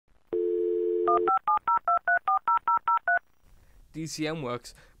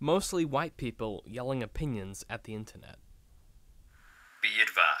DCM.WORKS, mostly white people yelling opinions at the internet. Be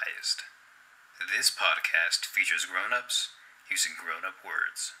advised, this podcast features grown-ups using grown-up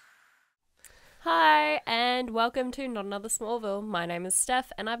words. Hi, and welcome to Not Another Smallville. My name is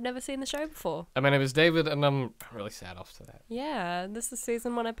Steph, and I've never seen the show before. And my name is David, and I'm really sad after that. Yeah, this is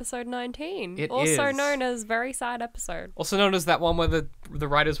season 1, episode 19. It also is. known as Very Sad Episode. Also known as that one where the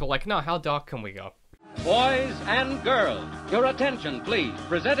writers were like, no, how dark can we go? Boys and girls, your attention, please.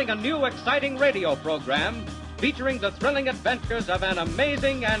 Presenting a new exciting radio program featuring the thrilling adventures of an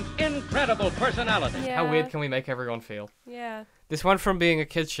amazing and incredible personality. Yeah. How weird can we make everyone feel? Yeah. This went from being a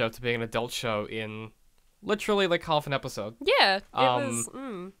kids show to being an adult show in literally like half an episode. Yeah, it was...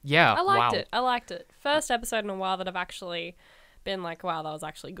 Yeah, I liked wow. it. I liked it. First episode in a while that I've actually been like, wow, that was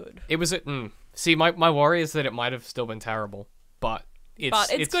actually good. It was See, my worry is that it might have still been terrible, but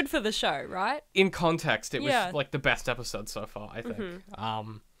it's good for the show, right? in context. It was like the best episode so far, I think.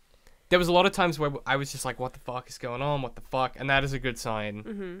 There was a lot of times where I was just like, what the fuck is going on? What the fuck? And that is a good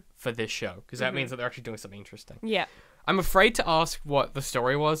sign for this show, because that means that they're actually doing something interesting. Yeah. I'm afraid to ask what the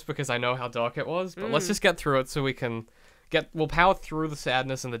story was because I know how dark it was, but let's just get through it so we can we'll power through the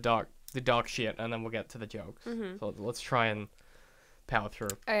sadness and the dark shit, and then we'll get to the jokes. So let's try and power through.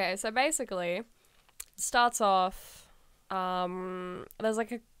 Okay, so basically, it starts off, there's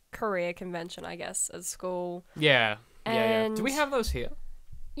like a career convention, I guess, at school. Yeah. And Do we have those here?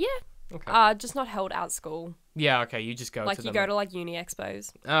 Yeah. Okay. Just not held at school. Yeah, okay, you just go Like, to you them. go to, like, uni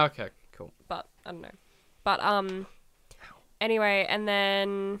expos. Oh, okay, cool. But, I don't know. But, anyway, and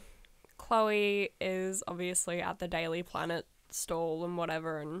then Chloe is obviously at the Daily Planet stall and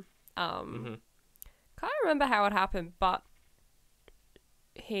whatever, and, can't remember how it happened, but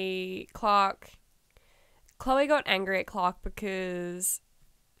Chloe got angry at Clark because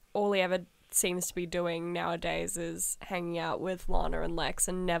all he ever seems to be doing nowadays is hanging out with Lana and Lex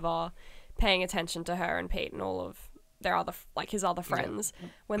and never paying attention to her and Pete and all of their other, like, his other friends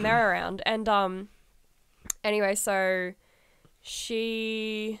when they're around. And anyway, so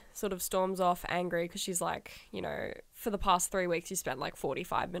she sort of storms off angry because she's like, you know, for the past 3 weeks you spent like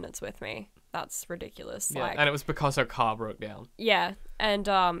 45 minutes with me. That's ridiculous. Yeah, like, and it was because her car broke down. yeah, and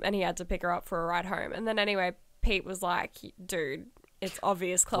he had to pick her up for a ride home. And then anyway, Pete was like, dude, it's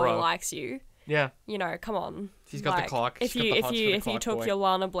obvious Chloe Bro. likes you. Yeah. You know, come on. She's got the Like, clock. If She's got you the if hots you for the if you clock took boy. your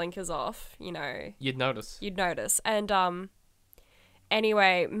Lana blinkers off, you know, You'd notice. you'd notice. And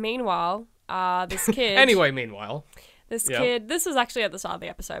anyway, meanwhile, this kid Meanwhile. this Yeah. kid, this was actually at the start of the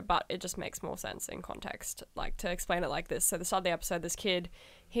episode, but it just makes more sense in context, like, to explain it like this. So the start of the episode, this kid,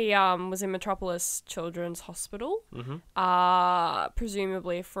 he was in Metropolis Children's Hospital,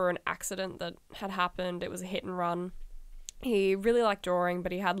 presumably for an accident that had happened. It was a hit and run. He really liked drawing,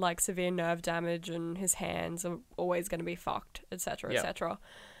 but he had, like, severe nerve damage and his hands are always going to be fucked, etc., etc.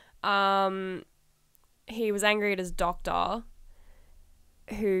 He was angry at his doctor,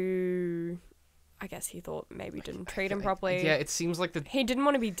 who I guess he thought maybe didn't treat him properly. Yeah, it seems like He didn't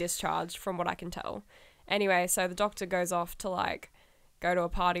want to be discharged, from what I can tell. Anyway, so the doctor goes off to, like, go to a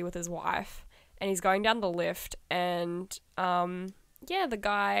party with his wife, and he's going down the lift, and the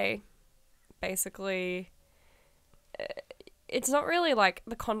guy basically, it's not really like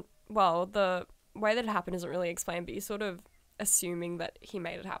the way that it happened isn't really explained, but you're sort of assuming that he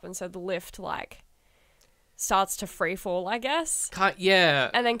made it happen. So the lift, like, starts to free fall, I guess.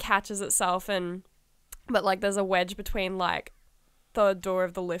 Yeah. And then catches itself, but, like, there's a wedge between, like, the door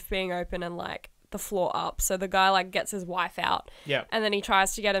of the lift being open and, like, the floor up. So the guy, like, gets his wife out. Yeah. And then he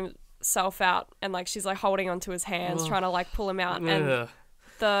tries to get himself out, and, like, she's, like, holding onto his hands, trying to, like, pull him out. And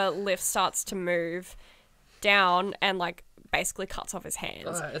the lift starts to move down and, like, basically cuts off his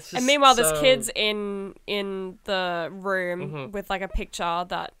hands. And meanwhile, this kid's in the room with, like, a picture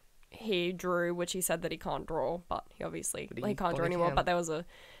that he drew, which he said that he can't draw, but he obviously he can't draw anymore. But there was a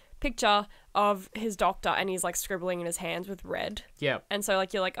picture of his doctor, and he's, like, scribbling in his hands with red. Yeah. And so,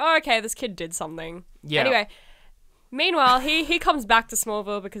 like, you're like, oh, okay, this kid did something. Yeah. Anyway, meanwhile, he comes back to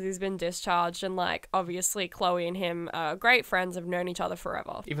Smallville because he's been discharged, and, like, obviously Chloe and him are great friends, have known each other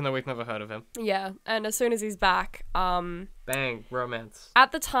forever. Even though we've never heard of him. Yeah, and as soon as he's back, Bang, romance.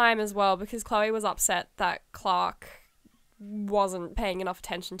 at the time as well, because Chloe was upset that Clark wasn't paying enough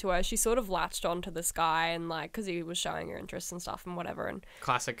attention to her, she sort of latched onto this guy, and, like, because he was showing her interest and stuff and whatever, and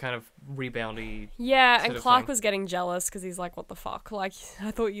Classic kind of reboundy. yeah, sort and of Clark thing. was getting jealous because he's like, what the fuck, like, I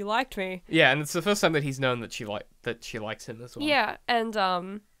thought you liked me. Yeah, and it's the first time that he's known that she likes him as well. Yeah, and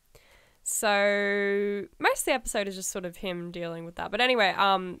so most of the episode is just sort of him dealing with that. But anyway,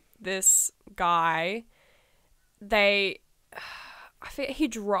 this guy, he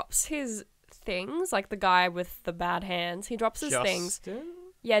drops his things, like the guy with the bad hands. He drops his things.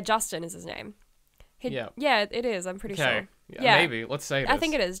 Yeah, Justin is his name. Yeah, it is. I'm pretty sure. Yeah, maybe. Let's say it I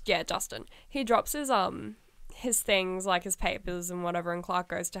think it is. Yeah, Justin. He drops his things, like his papers and whatever, and Clark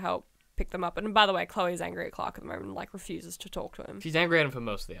goes to help pick them up. And by the way, Chloe's angry at Clark at the moment and, like, refuses to talk to him. She's angry at him for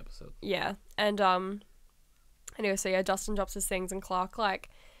most of the episode. Yeah, and anyway, so yeah, Justin drops his things and Clark, like,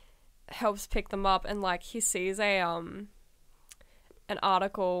 helps pick them up, and, like, he sees an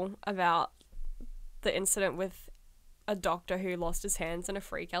article about the incident with a doctor who lost his hands in a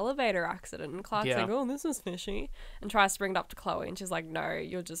freak elevator accident, and Clark's like, oh, this is fishy, and tries to bring it up to Chloe, and she's like, no,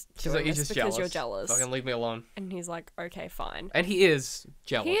 you're just doing this because you're jealous. Fucking leave me alone. And he's like, okay, fine. And he is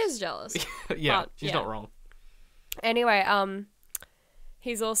jealous. He is jealous. Yeah, she's not wrong. Anyway,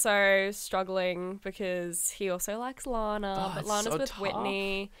 he's also struggling because he also likes Lana, but Lana's with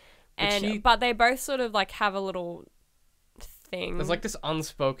Whitney, but they both sort of, like, have a little thing. There's, like, this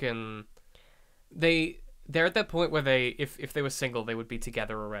unspoken... They're at that point where if they were single, they would be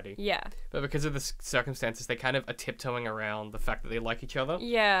together already. Yeah. But because of the circumstances, they kind of are tiptoeing around the fact that they like each other.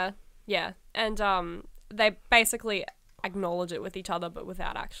 Yeah, yeah. And they basically acknowledge it with each other, but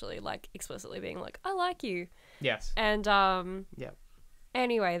without actually, like, explicitly being like, I like you. Yes. And, yeah.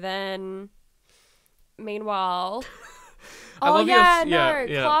 Anyway, then, meanwhile...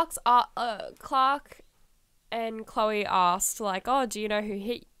 Clark and Chloe asked, like, oh, do you know who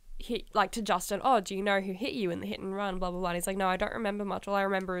hit, like, to Justin, oh, do you know who hit you in the hit and run, blah, blah, blah. And he's like, no, I don't remember much. All I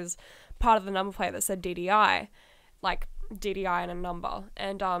remember is part of the number plate that said DDI, like, DDI and a number.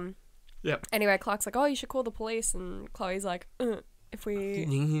 And, anyway, Clark's like, oh, you should call the police. And Chloe's like, if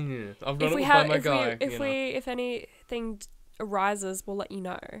anything arises, we'll let you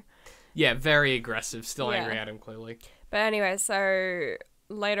know. Yeah, very aggressive, still angry at him, clearly. But anyway, so...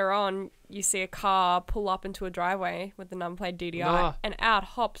 later on, you see a car pull up into a driveway with the number plate DDI, and out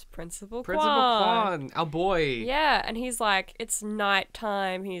hops Principal Kwan, our boy. Yeah, and he's like, it's night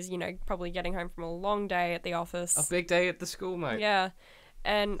time. He's, you know, probably getting home from a long day at the office. A big day at the school, mate. Yeah,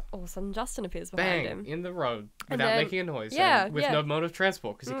 and all of a sudden Justin appears behind him. In the road, without making a noise. Yeah, with no mode of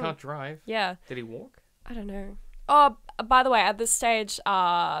transport, because he can't drive. Yeah. Did he walk? I don't know. Oh, by the way, at this stage,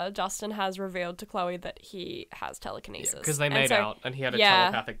 Justin has revealed to Chloe that he has telekinesis. Because they made out, and he had a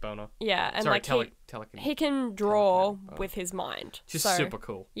telepathic boner. Yeah, and telekinesis. He can draw with his mind. Just super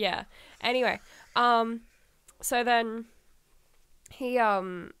cool. Yeah. Anyway, so then he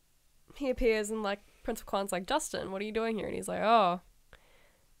appears and, like, Principal Kwan's like, Justin, what are you doing here? And he's like, oh,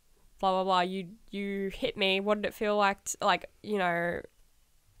 blah blah blah. You hit me. What did it feel like? Like, you know,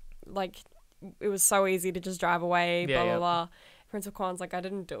 like. It was so easy to just drive away, blah, blah, blah. Principal Kwan's like, I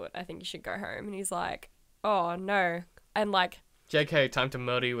didn't do it. I think you should go home. And he's like, oh, no. And, like... JK, time to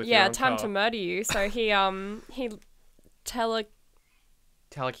murder you with your own car. Yeah, time to murder you. So he telekinetically.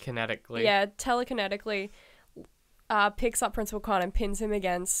 Yeah, telekinetically picks up Principal Kwan and pins him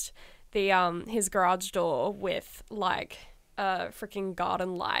against the his garage door with, like, a freaking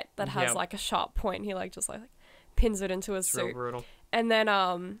garden light that has, like, a sharp point. He, like, just, like, pins it into his suit. Real brutal. And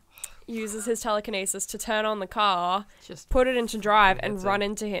then uses his telekinesis to turn on the car, put it into drive, and run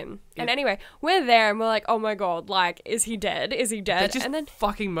into him. And anyway, we're there, and we're like, oh my god, like, is he dead? Is he dead? They just and then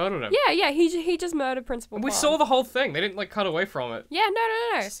fucking murdered him. Yeah, he just murdered Principal Kwan. We saw the whole thing. They didn't, like, cut away from it. Yeah,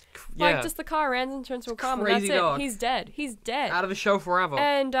 no. Just the car ran into Principal Kwan, and that's it. He's dead. He's dead. Out of the show forever.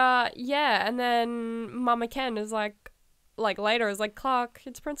 And, and then Mama Ken is like later is like, Clark,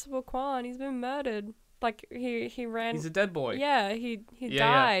 it's Principal Kwan. He's been murdered. Like, he ran... He's a dead boy. Yeah, he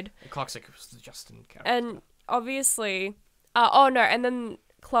died. Yeah. Clark's like, it was the Justin character. And obviously... and then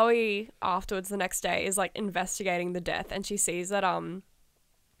Chloe, afterwards, the next day, is, like, investigating the death, and she sees that,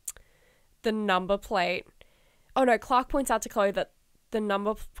 the number plate... Oh, no, Clark points out to Chloe that the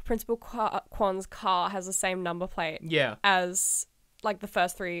number... Principal Kwan's car has the same number plate. Yeah. As, like, the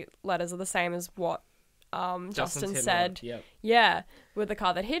first three letters are the same as what Justin said. Yep. Yeah, with the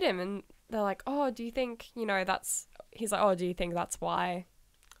car that hit him, and... They're like, oh, do you think, you know, that's... He's like, oh, do you think that's why?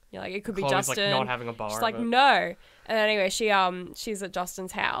 You're like, it could be Chloe's Justin. Like, not having a bar. She's like, no. And anyway, she's at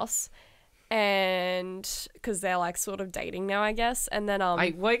Justin's house. And... Because they're, like, sort of dating now, I guess. And then, I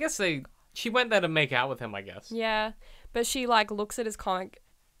guess she went there to make out with him, I guess. Yeah. But she, like, looks at his comic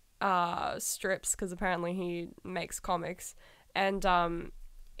strips, because apparently he makes comics. And,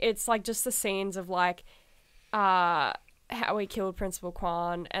 it's, like, just the scenes of, like, how he killed Principal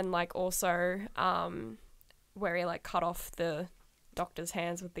Kwan, and, like, also where he, like, cut off the doctor's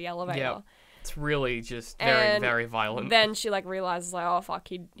hands with the elevator. Yeah, it's really just very, very violent. Then she, like, realizes, like, oh, fuck,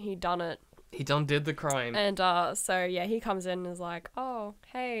 he done it. He did the crime. And so, yeah, he comes in and is like, oh,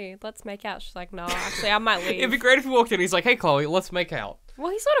 hey, let's make out. She's like, no, actually, I might leave. It'd be great if he walked in and he's like, hey, Chloe, let's make out.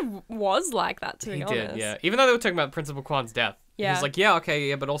 Well, he sort of was like that, to be honest. He did, yeah. Even though they were talking about Principal Kwan's death. Yeah. He's like, yeah, okay,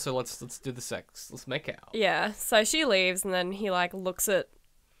 yeah, but also let's do the sex. Let's make out. Yeah, so she leaves, and then he, like, looks at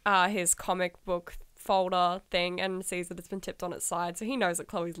his comic book folder thing and sees that it's been tipped on its side, so he knows that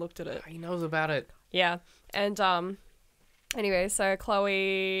Chloe's looked at it. He knows about it. Yeah, and, anyway, so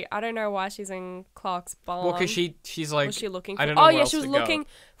Chloe, I don't know why she's in Clark's barn. Well, because she's like... Was she looking for... I don't know Oh, where yeah, else she was to looking go.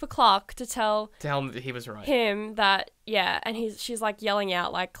 for Clark to tell him that he was right. him that, yeah, and she's, like, yelling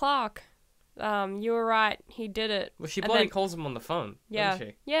out, like, Clark, you were right, he did it. Well, she And bloody then- calls him on the phone, Yeah, doesn't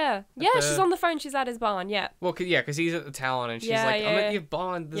she? yeah, she's on the phone, she's at his barn, yeah. Well, because he's at the Talon, and she's Yeah, like, I'm yeah. at your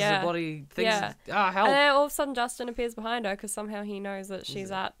barn, there's Yeah. a bloody thing. Yeah. Help. And then all of a sudden Justin appears behind her because somehow he knows that she's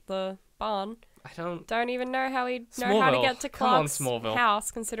at the barn. I don't... Don't even know how he'd know how to Smallville. get to Come on, Clark's Smallville.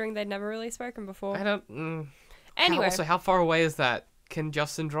 house, considering they'd never really spoken before. I don't... Anyway, Also, how far away is that? Can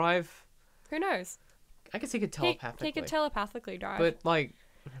Justin drive? who knows? I guess he could telepathically. He could telepathically drive. But, like...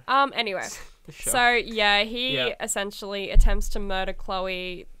 Anyway. Sure. So, yeah, he essentially attempts to murder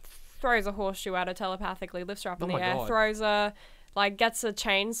Chloe, throws a horseshoe at her telepathically, lifts her up in the my air, God. throws her, like, gets a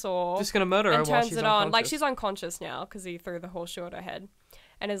chainsaw. Just gonna murder her and while turns she's it on. Like, unconscious. she's unconscious now because he threw the horseshoe at her head.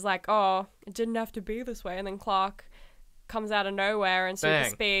 And is like, oh, it didn't have to be this way. And then Clark comes out of nowhere and super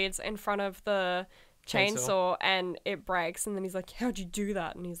Bang. speeds in front of the chainsaw and it breaks. And then he's like, how'd you do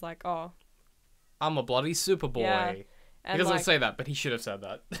that? And he's like, oh. I'm a bloody Superboy. Yeah. He And doesn't like, say that, but he should have said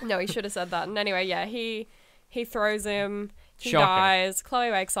that. no, he should have said that. And anyway, yeah, he throws him. He Shocking. dies.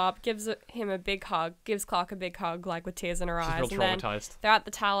 Chloe wakes up, gives him a big hug, gives Clark a big hug, like with tears in her eyes. She's real And then traumatized. they're at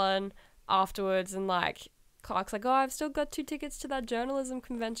the Talon afterwards, and like Clark's like, oh, I've still got 2 tickets to that journalism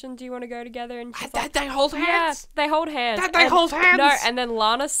convention. Do you want to go together? And she's like, They hold hands. yeah, they hold hands. They hold hands. No, and then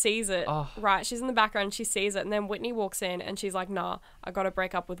Lana sees it. Oh. Right, she's in the background. She sees it, and then Whitney walks in, and she's like, "Nah, I gotta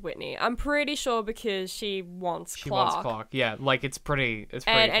break up with Whitney." I'm pretty sure because she wants She Clark. wants Clark. Yeah, like it's pretty. And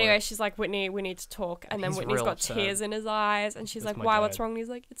clear. anyway, she's like, "Whitney, we need to talk." And then He's Whitney's real got upset. tears in his eyes, and she's It's like, my "Why? What's dad." wrong?" And he's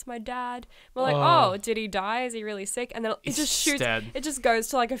like, "It's my dad." We're like, Oh. "Oh, did he die? Is he really sick?" And then it He's just shoots. dead. It just goes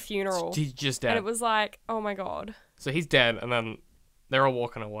to like a funeral. He's just dead. And it was like, "Oh my god." So he's dead, and then they're all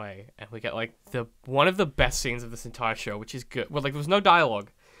walking away, and we get like one of the best scenes of this entire show, which is good. Well, like there was no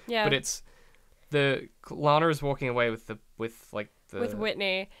dialogue, Yeah. but it's Lana is walking away with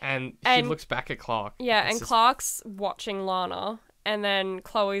Whitney. and she And- looks back at Clark. Yeah, It's and just- Clark's watching Lana, and then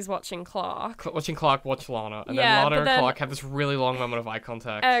Chloe's watching Clark. watching Clark watch Lana, and Yeah, then Lana but and then- Clark have this really long moment of eye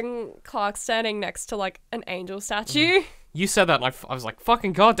contact. And Clark's standing next to like an angel statue. You said that, and I was like,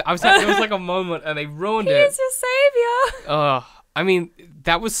 "Fucking god!" There was like a moment, and they ruined He it. is your savior. I mean,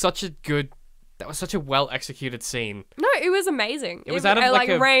 that was such a well executed scene. No, it was amazing. It was out of, like,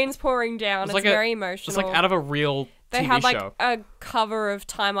 a- rain's pouring down. It's like very It emotional. was like out of a real they TV had like show. a cover of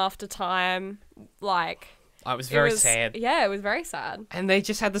Time After Time, like I was it very was- sad. Yeah, it was very sad. And they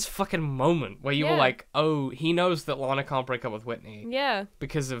just had this fucking moment where you were Yeah. like, "Oh, he knows that Lana can't break up with Whitney Yeah,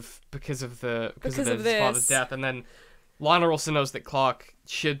 because of his of father's this. death," and then Lana also knows that Clark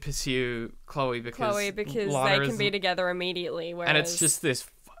should pursue Chloe because Lana they can is- be together immediately. Whereas... and it's just this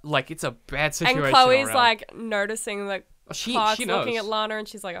like it's a bad situation. and Chloe's around. like noticing that she Clark's knows. looking at Lana, and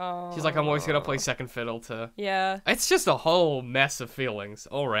she's like, "Oh." She's like, "I'm always gonna play second fiddle to." Yeah. It's just a whole mess of feelings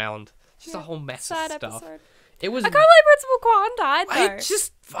all around. Just a Yeah. whole mess Sad of stuff. episode. It was. I can't believe Principal Kwan died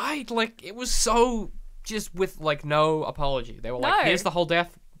though. Like it was so just with like no apology. They were like, No. "Here's the whole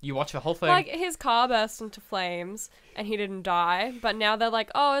death. You watch the whole thing." Like, his car burst into flames, and he didn't die, but now they're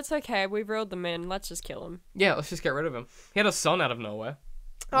like, oh, it's okay, we've reeled them in, let's just kill him. Yeah, let's just get rid of him. He had a son out of nowhere.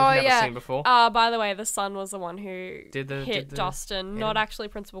 Oh, We've never yeah. seen before. By the way, the son was the one who Did hit the- Dustin, hit not him? actually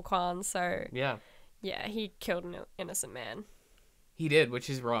Principal Kwan, so, Yeah, yeah, he killed an innocent man. he did, which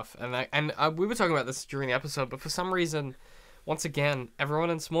is rough. And we were talking about this during the episode, but for some reason, once again,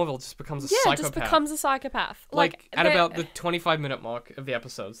 everyone in Smallville just becomes a psychopath. Just becomes a psychopath. Like at they're- about the 25-minute mark of the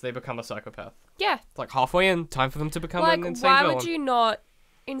episodes, they become a psychopath. Yeah, It's like halfway in, time for them to become like, an insane why villain. would you not,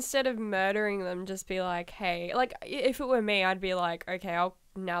 instead of murdering them, just be like, hey, like, if it were me, I'd be like, okay,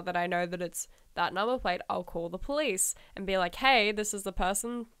 now that I know that it's that number plate, I'll call the police and be like, hey, this is the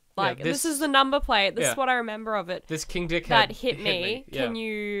person, like, this is the number plate, this is what I remember of it, This King Dickhead that hit me. Yeah. Can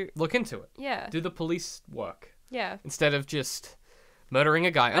you, Look into it. yeah, Do the police work yeah. instead of just murdering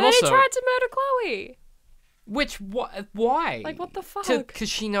a guy. And And then also, he tried to murder Chloe. why? Like, what the fuck? Because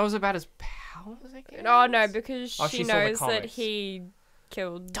she knows about his powers, I guess? Oh, no, because Oh, she she saw the knows that comics. he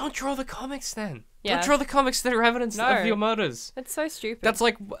killed. Don't draw the comics then. Yeah. Don't draw the comics that are evidence No. of your murders. It's so stupid. That's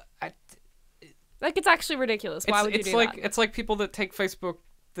like like, it's actually ridiculous. Why would you do that? It's like people that take Facebook.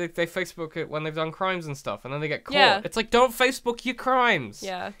 They Facebook it when they've done crimes and stuff, and then they get caught. Yeah. It's like, don't Facebook your crimes.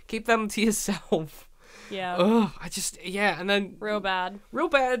 Yeah. Keep them to yourself. Yeah. Ugh, and then Real bad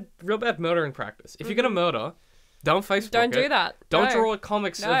murdering practice. If you're gonna murder, don't Facebook Don't do that. Don't No. draw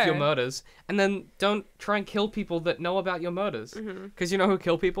comics of your No. murders, and then don't try and kill people that know about your murders. Because you know who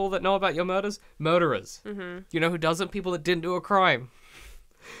kill people that know about your murders? Murderers. You know who doesn't? People that didn't do a crime.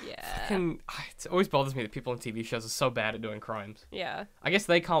 Yeah. It always bothers me that people on TV shows are so bad at doing crimes. Yeah. I guess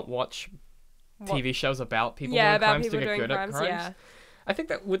they can't watch TV shows about people Yeah, doing about crimes people to get doing good crimes, at crimes. yeah. I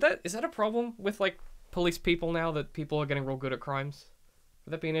think is that a problem with like police people now, that people are getting real good at crimes?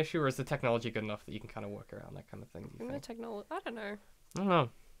 Would that be an issue, or is the technology good enough that you can kind of work around that kind of thing? Do you think? Technology. I don't know. I don't know.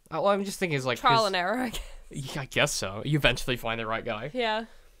 Well, I'm just thinking is like Trial and error, I guess. Yeah, I guess so. You eventually find the right guy. Yeah.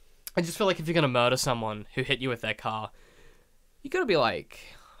 I just feel like if you're gonna murder someone who hit you with their car, you gotta be like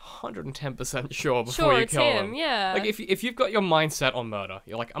 110% sure before you kill him. Yeah. Like if you've got your mind set on murder,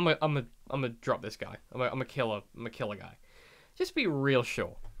 you're like, I'm gonna drop this guy. I'm a killer. I'm a killer guy. Just be real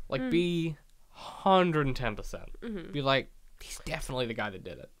sure. Like be 110%. Be like, he's definitely the guy that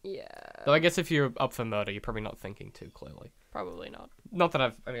did it. Yeah. Though I guess if you're up for murder, you're probably not thinking too clearly. Probably not. Not that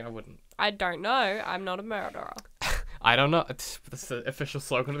I wouldn't. I don't know. I'm not a murderer. I don't know. That's the official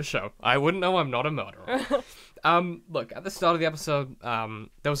slogan of the show. I wouldn't know. I'm not a murderer. Look, at the start of the episode,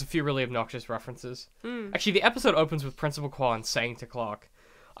 there was a few really obnoxious references. Actually, the episode opens with Principal Kwan saying to Clark,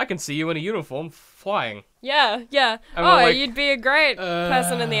 "I can see you in a uniform flying." Yeah. And Oh, we're like, you'd be a great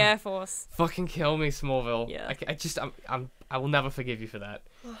person in the Air Force. Fucking kill me, Smallville. Yeah. I will never forgive you for that.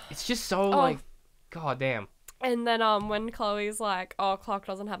 It's just so like, goddamn. And then when Chloe's like, "Oh, Clark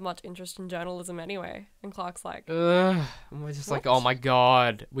doesn't have much interest in journalism anyway," and Clark's like, And we're just like, oh my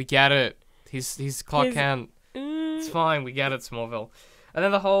god, we get it. He's Clark Kent. It's fine, we get it, Smallville. And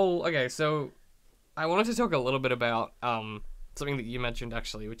then so I wanted to talk a little bit about something that you mentioned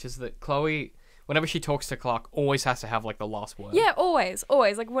actually, which is that Chloe, whenever she talks to Clark, always has to have like the last word. Yeah, always.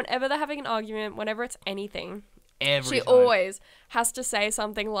 Like whenever they're having an argument, whenever it's anything, Every she time. always has to say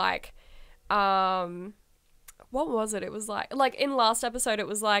something like, what was it? It was like in last episode, it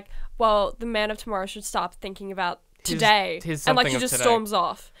was like, well, the man of tomorrow should start thinking about today. his and like something she of just today. storms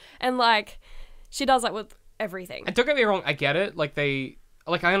off. And like, she does that with everything. And don't get me wrong, I get it. Like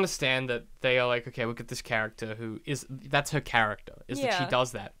I understand that they are like, okay, look at this character that's her character, is that she Yeah.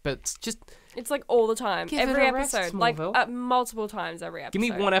 does that. But it's just, It's like all the time. Give every it a rest, episode. Like Smallville. multiple times every episode.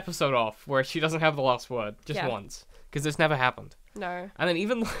 give me one episode off where she doesn't have the last word, just Yeah. once. Because this never happened. No. And then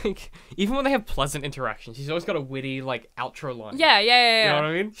even when they have pleasant interactions, she's always got a witty like outro line. Yeah. You know what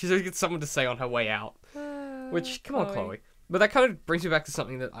I mean? She's always got something to say on her way out. Which, come on, Chloe. But that kind of brings me back to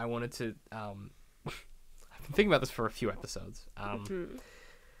something that I wanted to. I've been thinking about this for a few episodes.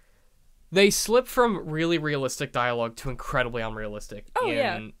 They slip from really realistic dialogue to incredibly unrealistic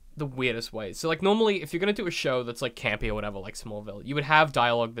in the weirdest ways. So, like, normally, if you're gonna do a show that's like campy or whatever, like Smallville, you would have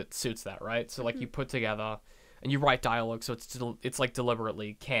dialogue that suits that, right? So, like, you put together and you write dialogue, so it's like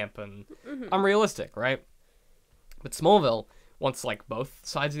deliberately camp and unrealistic, right? But Smallville wants like both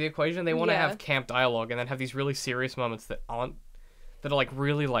sides of the equation. They want to have camp dialogue and then have these really serious moments that are like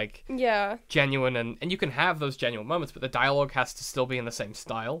really like genuine, and you can have those genuine moments, but the dialogue has to still be in the same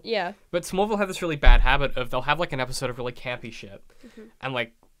style. Yeah. But Smallville have this really bad habit of they'll have like an episode of really campy shit and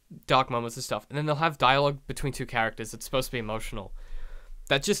like dark moments and stuff, and then they'll have dialogue between two characters that's supposed to be emotional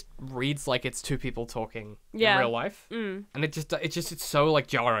that just reads like it's two people talking in real life. And it's so like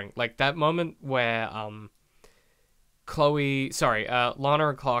jarring. Like that moment where Lana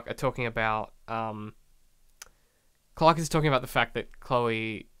and Clark are talking about Clark is talking about the fact that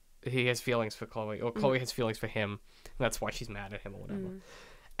he has feelings for Chloe, or Chloe has feelings for him, and that's why she's mad at him or whatever.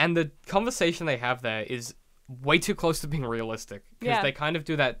 And the conversation they have there is way too close to being realistic, because they kind of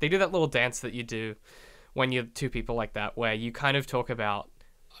do that. They do that little dance that you do when you're two people like that, where you kind of talk about,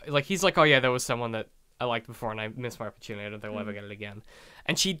 like, he's like, oh yeah, there was someone that I liked before and I missed my opportunity, I don't think I'll ever get it again.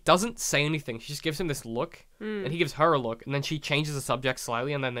 And she doesn't say anything. She just gives him this look, and he gives her a look, and then she changes the subject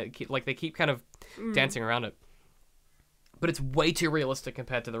slightly, and then they keep kind of dancing around it. But it's way too realistic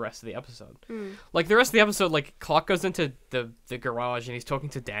compared to the rest of the episode. Like, the rest of the episode, like, Clark goes into the garage and he's talking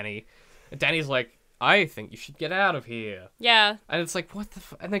to Danny, and Danny's like, I think you should get out of here. Yeah. And it's like, what the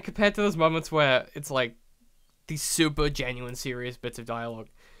and then compared to those moments where it's like these super genuine, serious bits of dialogue,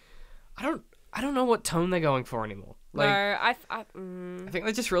 I don't know what tone they're going for anymore. Like, No, I think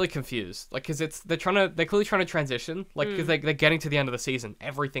they're just really confused. Like, because they're clearly trying to transition. Like, because they're getting to the end of the season,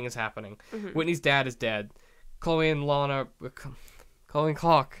 everything is happening. Whitney's dad is dead. Chloe and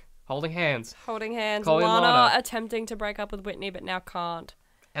Clark holding hands. Chloe and Lana. Lana attempting to break up with Whitney, but now can't.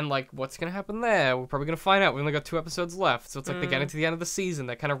 And, like, what's going to happen there? We're probably going to find out. We've only got 2 episodes left. So it's like they're getting to the end of the season.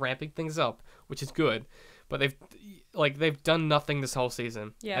 They're kind of ramping things up, which is good. But like they've done nothing this whole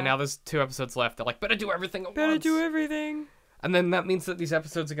season. Yeah. And now there's 2 episodes left. They're like, better do everything at Better once. do everything. And then that means that these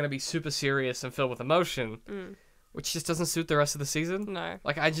episodes are going to be super serious and filled with emotion, which just doesn't suit the rest of the season. No.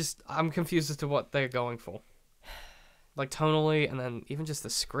 Like, I'm confused as to what they're going for. Like, tonally, and then even just the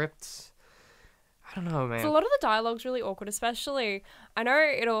scripts. I don't know, man. So a lot of the dialogue's really awkward, especially, I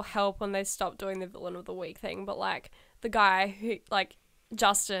know it'll help when they stop doing the villain of the week thing, but, like, the guy who, like,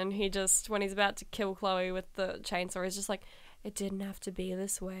 Justin, he just, when he's about to kill Chloe with the chainsaw, he's just like, it didn't have to be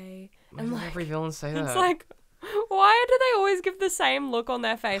this way. Why does every villain say that? It's like, why do they always give the same look on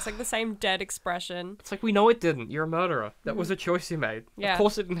their face, like the same dead expression? It's like, we know it didn't. You're a murderer. That was a choice you made. Yeah. Of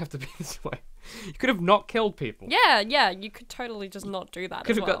course it didn't have to be this way. You could have not killed people. Yeah, you could totally just not do that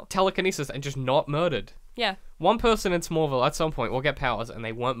Could as have well. got telekinesis and just not murdered. Yeah. One person in Smallville at some point will get powers and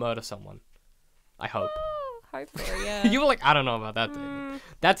they won't murder someone. I hope. Hopefully, yeah. You were like, I don't know about that, David.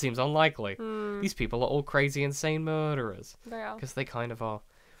 That seems unlikely. These people are all crazy, insane murderers. They are. Because they kind of are.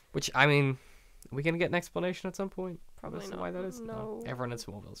 Which, I mean, are we going to get an explanation at some point? Probably As to not. why that is? No. Everyone in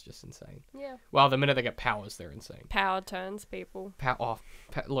Smallville's just insane. Yeah. Well, the minute they get powers, they're insane. Power turns people.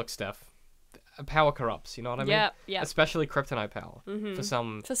 Look, Steph. Power corrupts, you know what I mean? Yeah. Especially kryptonite power. For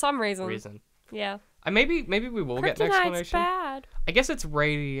some reason. Yeah. And maybe we will get an Kryptonite's explanation. bad. I guess it's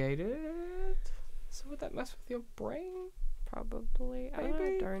radiated. So would that mess with your brain? Probably.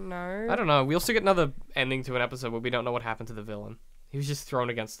 Maybe. I don't know. I don't know. We also get another ending to an episode where we don't know what happened to the villain. He was just thrown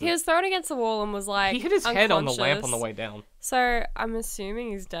against the... He was thrown against the wall and was like, He hit his head on the lamp unconscious. on the way down. So I'm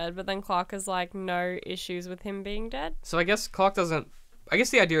assuming he's dead, but then Clark is like, no issues with him being dead. So I guess Clark doesn't... I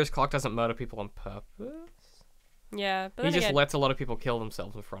guess the idea is Clark doesn't murder people on purpose. Yeah, but He then just again, lets a lot of people kill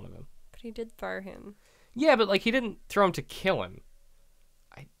themselves in front of him. but he did throw him. Yeah, but like he didn't throw him to kill him.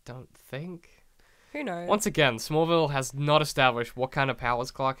 I don't think. Who knows? Once again, Smallville has not established what kind of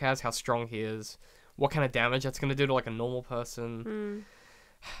powers Clark has, how strong he is, what kind of damage that's going to do to like a normal person.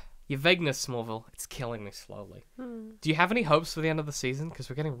 Your vagueness, Smallville, it's killing me slowly. Do you have any hopes for the end of the season? Because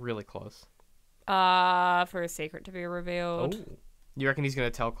we're getting really close. For a secret to be Oh. revealed. You reckon he's going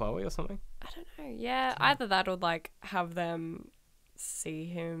to tell Chloe or something? I don't know. Yeah, either that or like have them see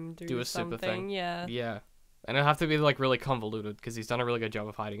him do Do a super something. thing. Yeah. Yeah. And it'll have to be like really convoluted because he's done a really good job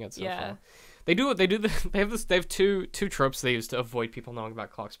of hiding it so Yeah. far. They have two tropes they use to avoid people knowing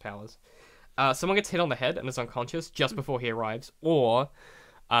about Clark's powers. Someone gets hit on the head and is unconscious just before he arrives, or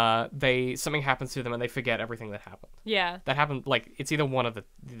something happens to them and they forget everything that happened. Yeah. That happened, like, it's either one of the...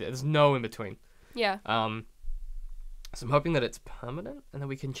 There's no in between. Yeah. So I'm hoping that it's permanent and that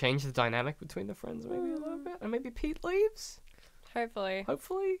we can change the dynamic between the friends maybe a little bit. And maybe Pete leaves? Hopefully.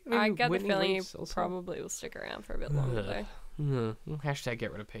 Hopefully. I Maybe get Whitney the feeling he leaves also. probably will stick around for a bit longer though. Hashtag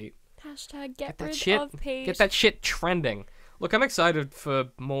get rid of Pete. Hashtag get that rid shit. of Pete. Get that shit trending. Look, I'm excited for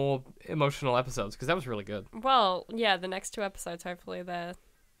more emotional episodes because that was really good. Well, yeah, the next 2 episodes, hopefully they're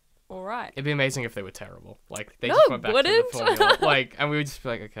all right. It'd be amazing if they were terrible. Like, they No, just went back wouldn't. to the formula. Like, and we would just be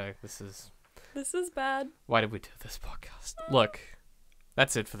like, okay, this is... This is bad. Why did we do this podcast? Look,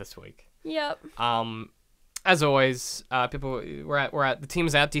 that's it for this week. Yep. As always, people, we're at the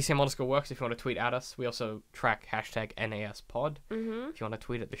team's at DCM_WORKS if you want to tweet at us. We also track hashtag NASPod if you want to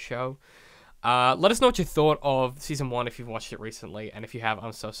tweet at the show. Let us know what you thought of season 1 if you've watched it recently, and if you have,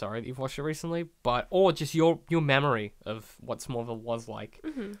 I'm so sorry that you've watched it recently, or just your memory of what Smallville was like.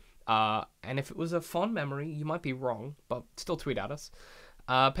 And if it was a fond memory, you might be wrong, but still tweet at us.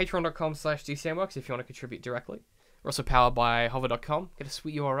 Patreon.com/DCM_WORKS if you want to contribute directly. We're also powered by hover.com. Get a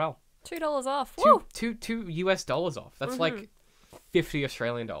sweet URL. $2 off. Woo! Two US dollars off. That's like 50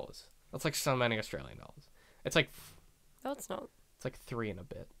 Australian dollars. That's like so many Australian dollars. It's like No, it's not. it's like 3 and a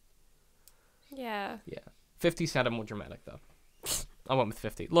bit. Yeah. Yeah. 50 sounded more dramatic though. I went with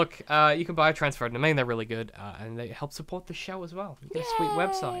 50. Look, you can buy a transfer domain. They're really good, and they help support the show as well. You get a sweet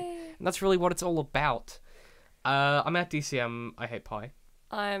website, and that's really what it's all about. I'm at DCM. I hate pie.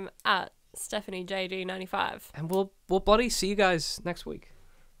 I'm at StephanieJD95. And we'll buddy see you guys next week.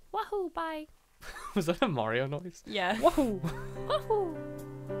 Wahoo! Bye. Was that a Mario noise? Yeah. Wahoo! Wahoo!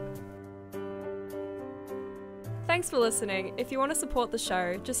 Thanks for listening. If you want to support the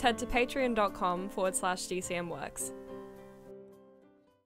show, just head to patreon.com/DCMWorks.